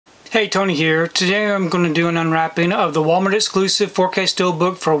Hey, Tony here. Today I'm going to do an unwrapping of the Walmart exclusive 4K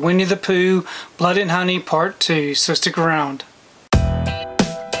Steelbook for Winnie the Pooh, Blood and Honey Part 2, so stick around.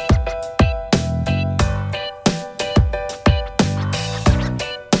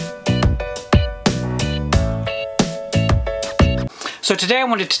 So today I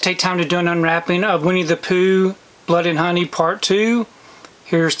wanted to take time to do an unwrapping of Winnie the Pooh, Blood and Honey Part 2.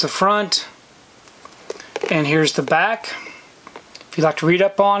 Here's the front, and here's the back. If you'd like to read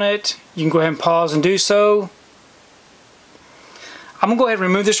up on it, you can go ahead and pause and do so. I'm going to go ahead and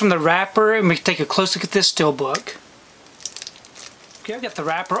remove this from the wrapper and we can take a close look at this Steelbook. Okay, I've got the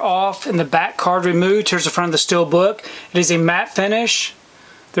wrapper off and the back card removed. Here's the front of the Steelbook. It is a matte finish.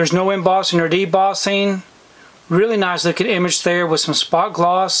 There's no embossing or debossing. Really nice looking image there with some spot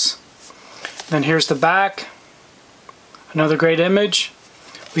gloss. Then here's the back. Another great image.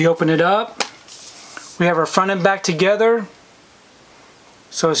 We open it up. We have our front and back together.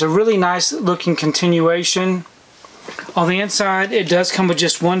 So it's a really nice looking continuation. On the inside it does come with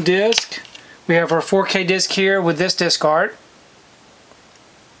just one disc. We have our 4K disc here with this disc art.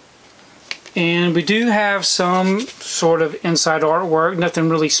 And we do have some sort of inside artwork, nothing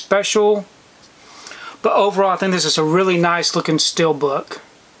really special. But overall I think this is a really nice looking Steelbook.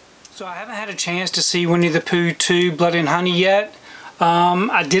 So I haven't had a chance to see Winnie the Pooh 2 Blood and Honey yet.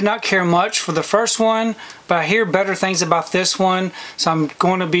 I did not care much for the first one, but I hear better things about this one, so I'm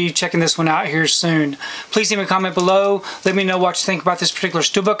going to be checking this one out here soon. Please leave me a comment below. Let me know what you think about this particular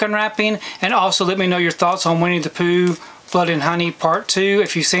Steelbook unwrapping, and also let me know your thoughts on Winnie the Pooh Blood and Honey Part 2,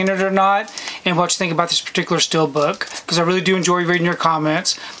 if you've seen it or not, and what you think about this particular Steelbook, because I really do enjoy reading your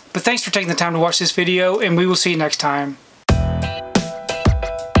comments. But thanks for taking the time to watch this video, and we will see you next time.